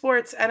played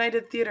sports and I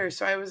did theater,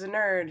 so I was a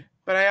nerd.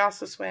 But I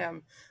also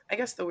swam. I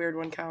guess the weird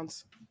one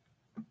counts.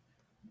 I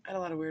had a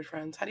lot of weird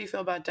friends. How do you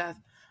feel about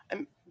death?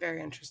 I'm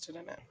very interested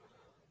in it.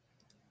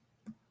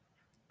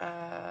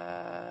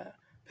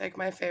 Pick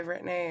my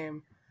favorite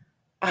name.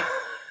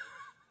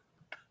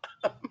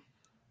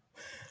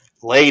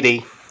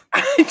 Lady.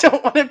 I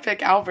don't want to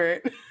pick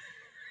Albert.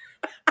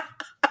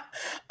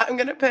 I'm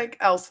going to pick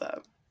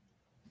Elsa.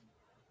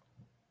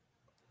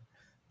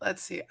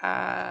 Let's see.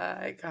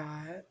 I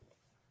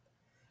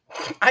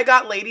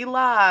got Lady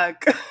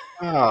Luck.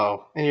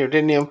 Oh, and you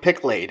didn't even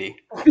pick Lady.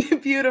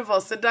 Beautiful,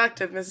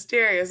 seductive,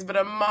 mysterious, but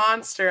a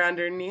monster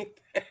underneath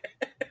it.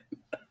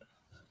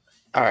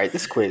 All right,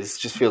 this quiz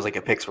just feels like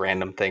it picks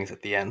random things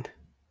at the end.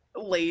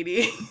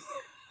 Lady.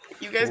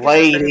 You guys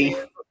Lady.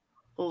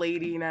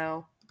 Lady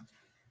now.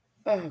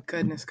 Oh,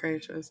 goodness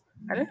gracious.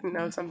 I didn't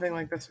know something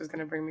like this was going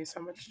to bring me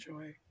so much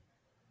joy.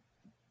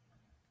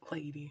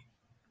 Lady.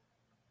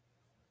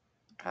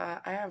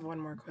 I have one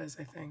more quiz,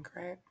 I think,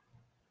 right?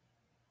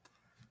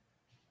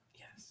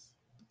 Yes.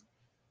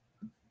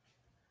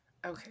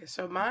 Okay,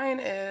 so mine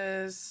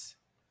is,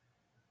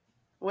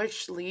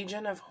 which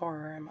Legion of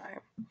Horror am I?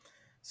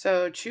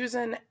 So choose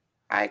an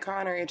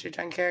icon or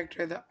HHN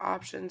character. The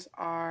options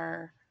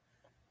are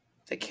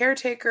the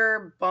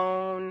Caretaker,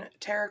 Bone,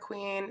 Terror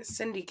Queen,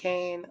 Cindy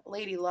Kane,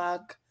 Lady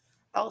Luck,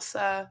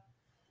 Elsa,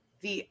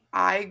 the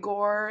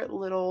Igor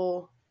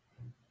little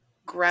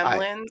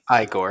gremlins.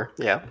 Igor,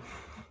 yeah.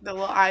 The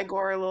little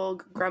Igor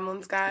little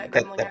gremlins guy.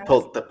 That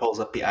pulls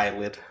up the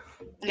eyelid.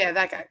 Yeah,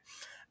 that guy.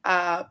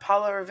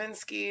 Paula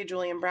Ravinsky,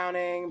 Julian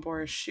Browning,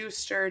 Boris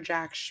Schuster,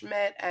 Jack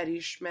Schmidt, Eddie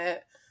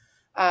Schmidt,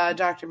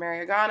 Dr.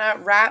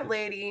 Mariagana, Rat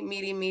Lady,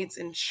 Meaty Meats,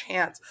 and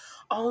Chance.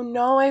 Oh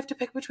no, I have to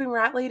pick between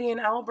Rat Lady and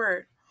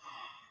Albert.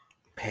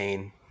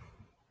 Pain.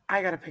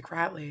 I gotta pick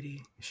Rat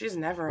Lady. She's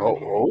never on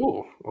here.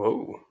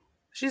 Oh.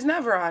 She's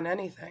never on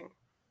anything.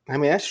 I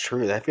mean, that's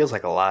true. That feels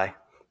like a lie.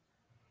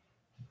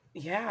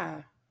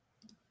 Yeah.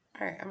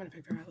 All right, I'm gonna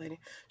pick the rat lady.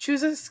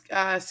 Choose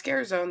a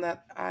scare zone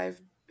that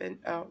I've been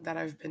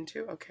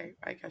to. Okay,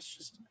 I guess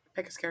just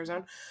pick a scare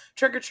zone.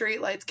 Trick or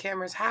Treat, Lights,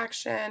 Cameras,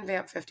 Haction,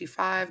 Vamp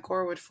 55,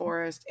 Gorewood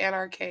Forest,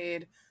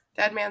 Anarcade,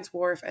 Dead Man's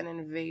Wharf, and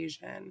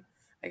Invasion.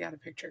 I gotta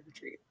pick Trick or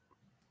Treat.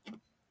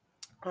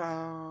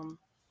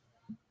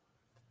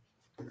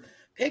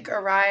 Pick a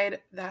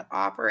ride that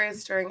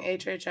operates during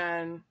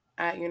HHN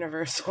at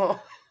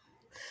Universal.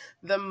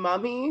 The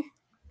Mummy,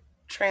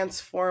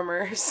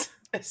 Transformers,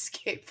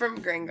 Escape from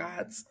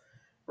Gringotts,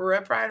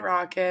 Rip Ride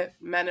Rocket,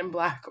 Men in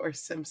Black, or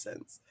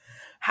Simpsons.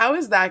 How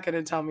is that going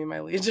to tell me, my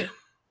Legion?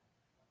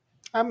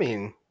 I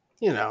mean,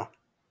 you know.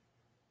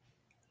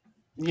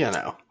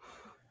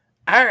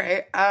 All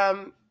right.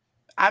 I'm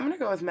going to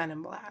go with Men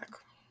in Black.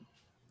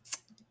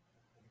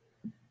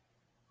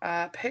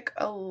 Pick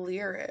a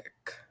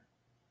lyric.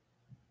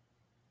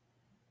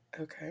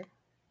 Okay.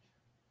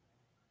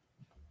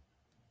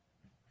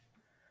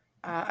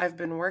 I've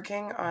been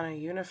working on a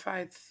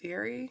unified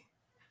theory.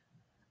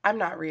 I'm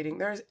not reading.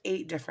 There's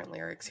 8 different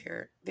lyrics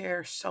here.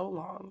 They're so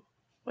long.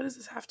 What does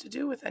this have to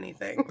do with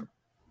anything?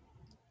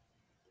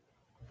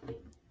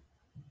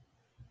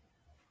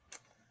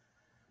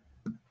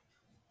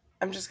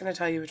 I'm just going to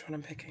tell you which one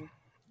I'm picking.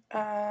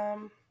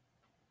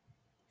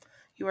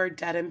 You are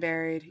dead and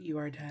buried. You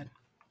are dead.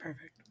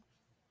 Perfect.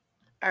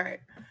 All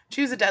right.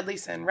 Choose a deadly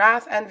sin.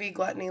 Wrath, envy,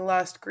 gluttony,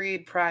 lust,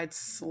 greed, pride,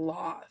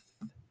 sloth.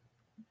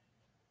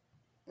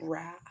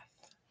 Wrath.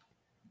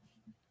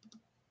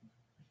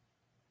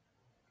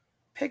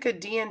 Pick a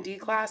D&D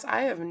class.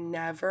 I have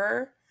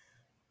never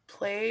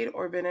played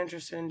or been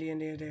interested in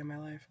D&D a day in my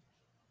life.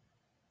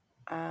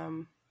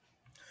 A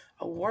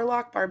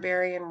warlock,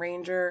 barbarian,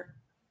 ranger,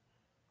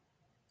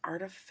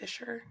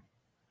 artificer,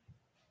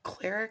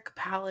 cleric,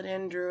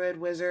 paladin, druid,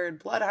 wizard,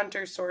 blood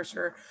hunter,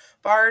 sorcerer,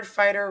 bard,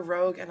 fighter,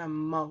 rogue, and a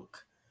monk.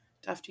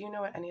 Duff, do you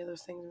know what any of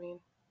those things mean?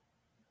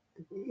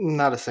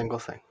 Not a single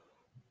thing.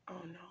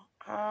 Oh no.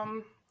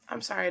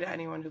 I'm sorry to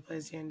anyone who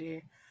plays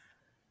D&D.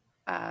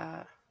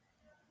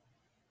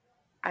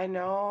 I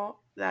know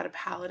that a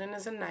paladin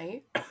is a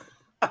knight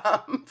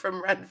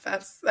from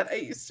Renfest that I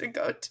used to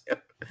go to.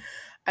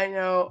 I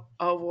know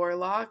a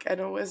warlock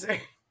and a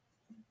wizard.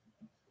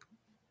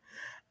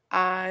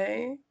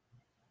 I'm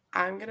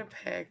gonna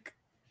pick.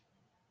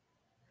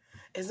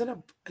 Is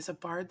a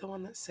bard the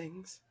one that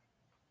sings?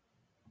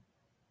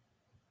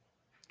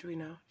 Do we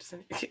know?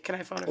 Can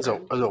I phone a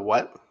friend? Is a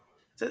what?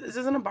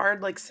 Isn't a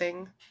bard like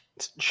sing?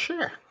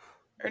 Sure.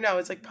 Or no,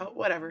 it's like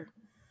whatever.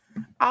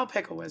 I'll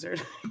pick a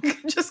wizard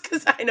just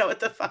because I know what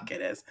the fuck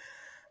it is.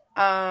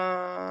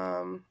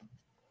 Cerebin.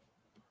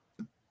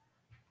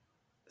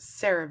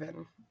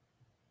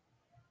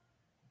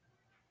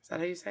 Is that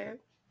how you say it?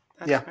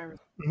 That's yeah.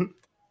 Mm-hmm.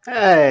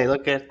 Hey,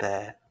 look at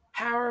that.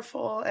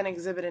 Powerful and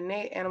exhibit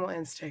innate animal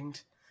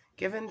instinct.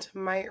 Given to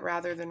might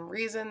rather than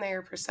reason, they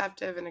are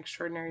perceptive and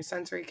extraordinary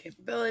sensory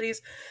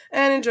capabilities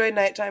and enjoy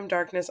nighttime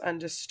darkness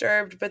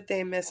undisturbed, but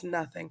they miss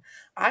nothing.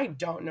 I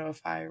don't know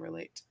if I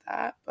relate to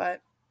that,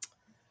 but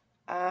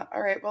all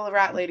right. Well, the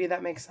rat lady,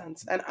 that makes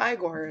sense. And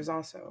Igor is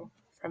also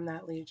from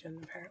that legion,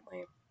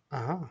 apparently.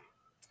 Uh-huh.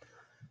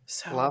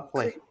 So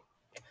lovely.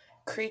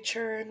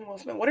 Creature and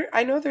Wolfman.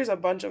 I know there's a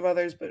bunch of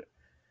others, but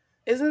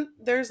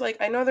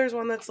I know there's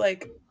one that's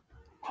like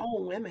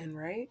all women,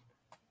 right?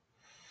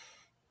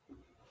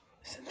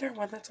 Isn't there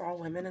one that's all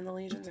women in the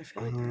legions? I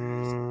feel like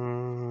there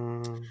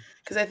is.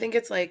 Because I think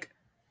it's like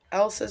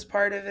Elsa's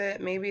part of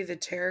it, maybe the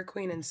Terror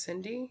Queen and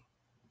Cindy.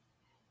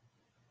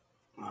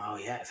 Oh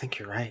yeah, I think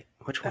you're right.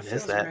 Which one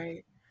is that?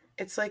 Right.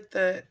 It's like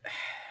the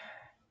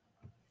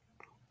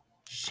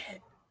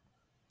shit.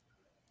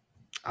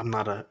 I'm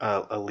not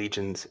a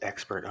Legions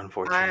expert,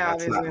 unfortunately.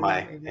 That's not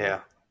my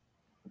yeah.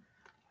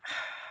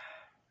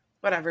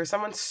 Whatever.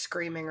 Someone's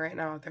screaming right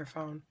now at their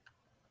phone.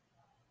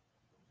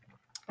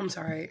 I'm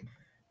sorry.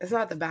 It's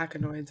not the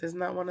Bacanoids. Isn't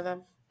that one of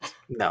them?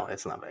 No,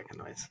 it's not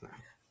Bacanoids. No.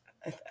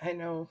 I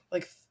know.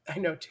 I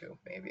know 2,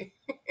 maybe.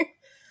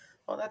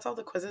 Well, that's all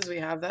the quizzes we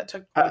have. That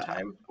took no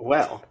time.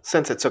 Well,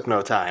 since it took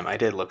no time, I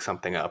did look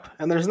something up.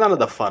 And there's none of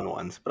the fun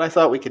ones. But I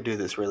thought we could do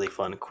this really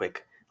fun,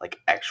 quick,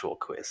 actual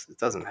quiz. It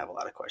doesn't have a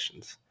lot of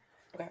questions.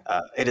 Okay.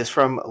 It is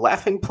from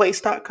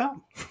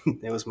laughingplace.com.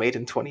 It was made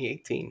in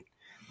 2018.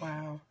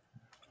 Wow.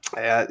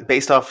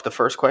 Based off the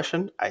first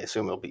question, I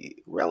assume it'll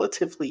be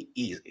relatively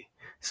easy.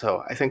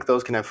 So I think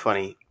those can have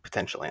funny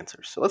potential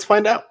answers. So let's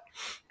find out.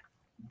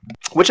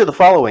 Which of the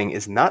following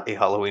is not a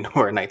Halloween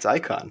Horror Nights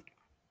icon?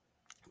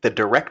 The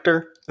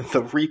director,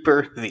 the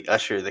Reaper, the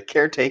usher, the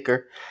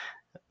caretaker,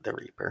 the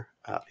Reaper,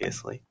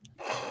 obviously.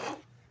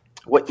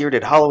 What year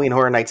did Halloween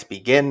Horror Nights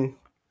begin?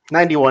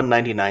 91,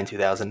 99,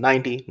 2000,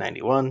 90,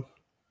 91.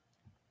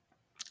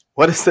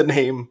 What is the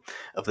name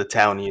of the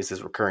town used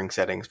as recurring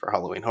settings for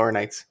Halloween Horror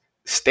Nights?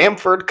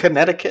 Stamford,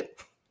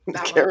 Connecticut,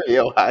 Cary,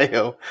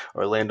 Ohio,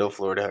 Orlando,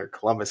 Florida, or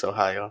Columbus,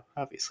 Ohio.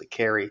 Obviously,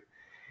 Cary.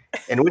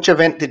 In which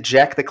event did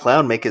Jack the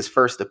Clown make his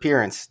first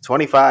appearance?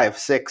 25,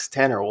 6,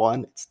 10, or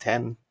 1? It's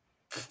 10.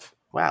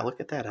 Wow, look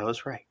at that. I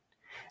was right.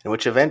 In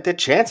which event did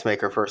Chance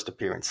make her first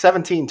appearance?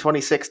 17,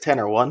 26, 10,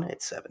 or 1?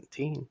 It's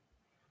 17.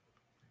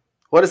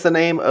 What is the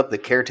name of the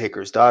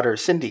caretaker's daughter?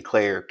 Cindy,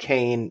 Claire,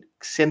 Kane,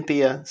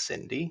 Cynthia,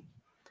 Cindy.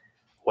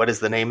 What is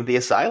the name of the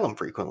asylum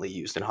frequently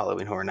used in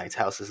Halloween Horror Nights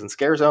houses and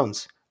scare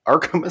zones?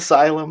 Arkham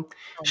Asylum,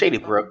 Shady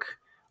Brook,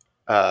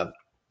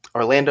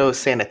 Orlando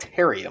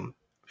Sanitarium,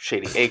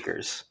 Shady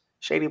Acres,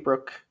 Shady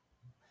Brook.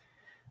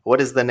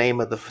 What is the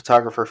name of the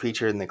photographer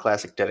featured in the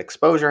classic Dead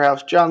Exposure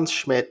House? John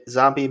Schmidt,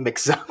 Zombie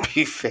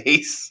McZombie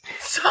Face,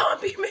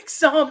 Zombie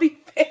McZombie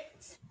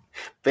Face,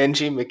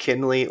 Benji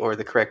McKinley, or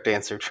the correct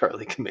answer,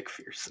 Charlie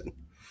McPherson.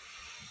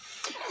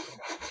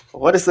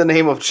 What is the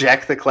name of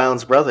Jack the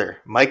Clown's brother?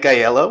 Mike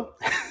Aiello?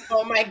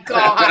 Oh my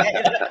god.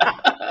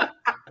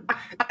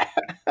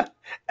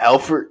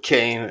 Alfred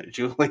Kane,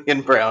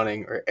 Julian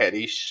Browning, or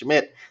Eddie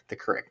Schmidt? The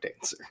correct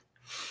answer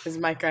is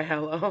Micah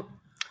Hello.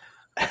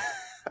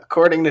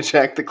 According to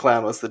Jack the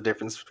Clown, what's the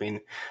difference between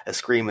a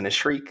scream and a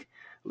shriek?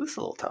 This is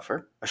a little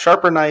tougher. A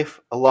sharper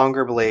knife, a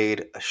longer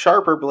blade, a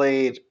sharper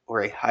blade,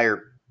 or a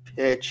higher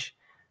pitch?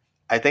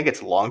 I think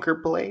it's longer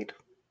blade.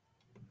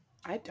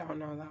 I don't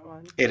know that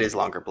one. It is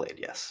longer blade,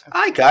 yes. Okay.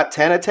 I got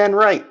 10 of 10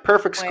 right.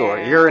 Perfect score.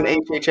 Wow. You're an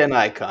HHN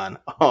icon.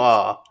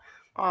 Aw.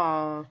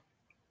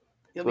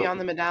 You'll be on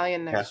the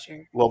medallion next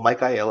year. Will Mike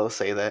Aiello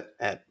say that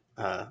at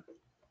a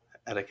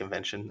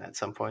convention at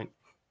some point?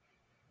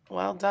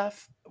 Well,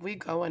 Duff, we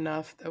go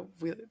enough that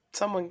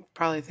someone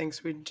probably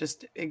thinks we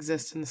just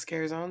exist in the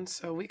scare zone,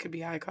 so we could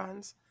be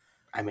icons.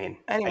 I mean,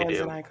 anyone's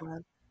an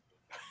icon.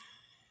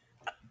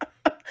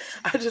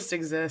 I just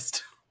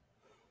exist.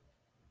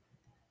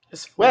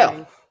 Just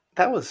floating. Well,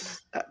 that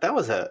was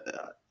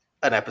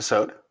an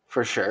episode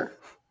for sure.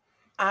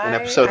 An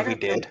episode we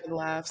did. Good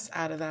laughs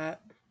out of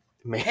that.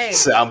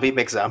 Zombie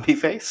McZombie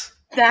Face.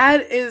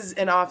 That is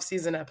an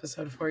off-season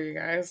episode for you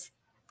guys.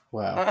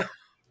 Wow.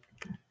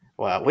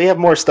 Wow, we have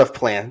more stuff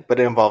planned, but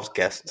it involves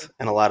guests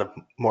and a lot of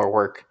more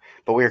work.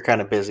 But we were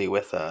kind of busy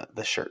with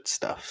the shirt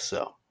stuff,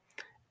 so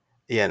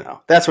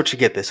that's what you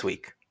get this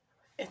week.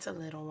 It's a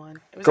little one.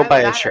 It was Go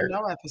buy a shirt.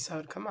 No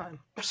episode. Come on.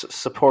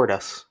 Support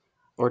us,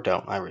 or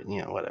don't.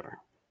 Whatever.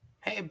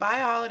 Hey, buy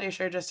a holiday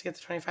shirt just to get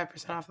the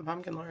 25% off the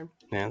Pumpkin Lord.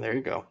 Yeah, there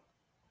you go.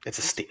 It's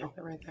a steal.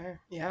 Right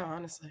there. Yeah,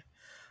 honestly.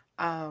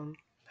 But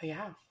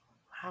yeah,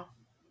 wow.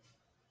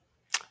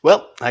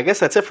 Well, I guess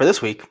that's it for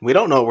this week. We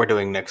don't know what we're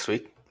doing next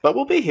week, but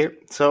we'll be here.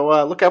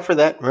 So look out for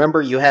that.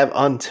 Remember, you have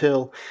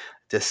until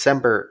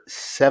December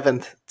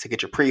 7th to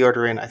get your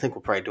pre-order in. I think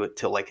we'll probably do it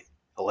till like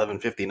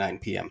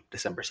 11:59 p.m.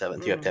 December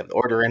 7th. You have to have the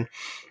order in.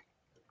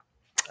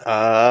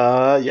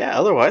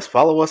 Otherwise,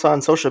 follow us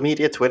on social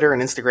media, Twitter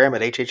and Instagram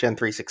at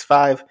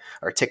HHN365,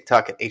 or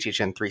TikTok at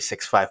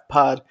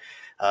HHN365pod.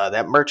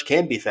 That merch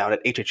can be found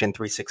at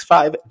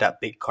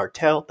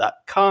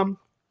hhn365.bigcartel.com.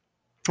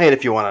 And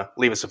if you want to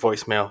leave us a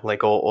voicemail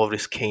like old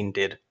Otis Kane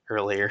did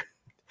earlier,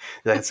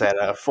 that's at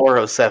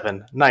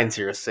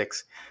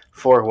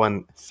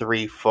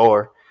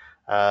 407-906-4134.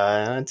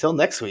 Until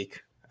next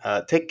week,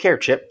 take care,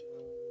 Chip.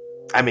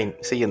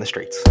 See you in the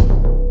streets.